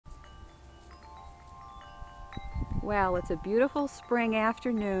Well, it's a beautiful spring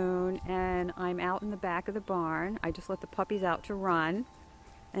afternoon and I'm out in the back of the barn. I just let the puppies out to run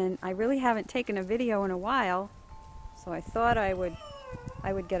and I really haven't taken a video in a while, so I thought I would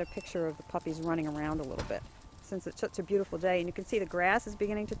get a picture of the puppies running around a little bit since it's such a beautiful day. And you can see the grass is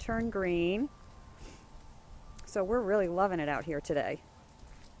beginning to turn green. So we're really loving it out here today.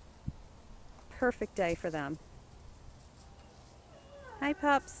 Perfect day for them. Hi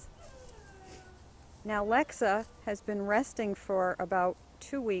pups. Now Lexa has been resting for about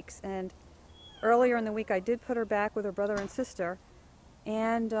 2 weeks, and earlier in the week I did put her back with her brother and sister,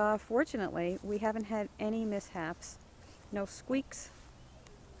 and fortunately we haven't had any mishaps. No squeaks,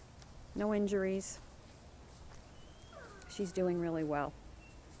 no injuries. She's doing really well.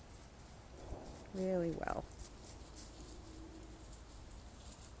 Really well.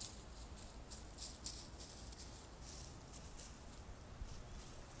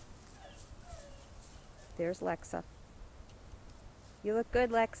 There's Lexa. You look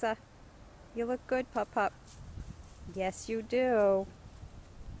good, Lexa. You look good, Pup. Yes, you do.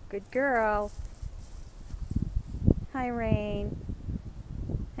 Good girl. Hi, Rain.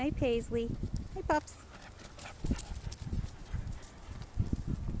 Hi, Paisley. Hi, pups.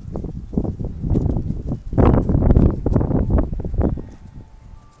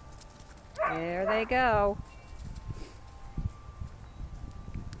 There they go.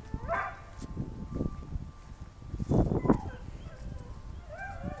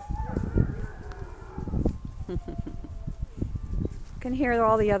 Can hear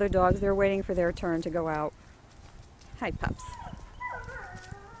all the other dogs. They're waiting for their turn to go out. Hi, pups.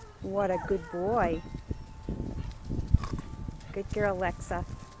 What a good boy. Good girl, Lexa.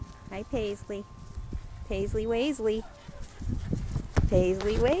 Hi, Paisley. Paisley Waisley.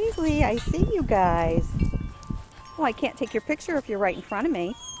 Paisley Waisley. I see you guys. Oh, I can't take your picture if you're right in front of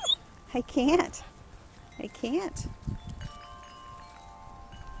me. I can't. I can't.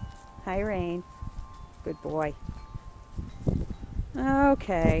 Hi, Rain. Good boy.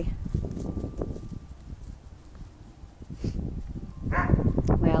 Okay.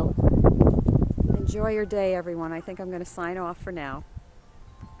 Well, enjoy your day, everyone. I think I'm going to sign off for now.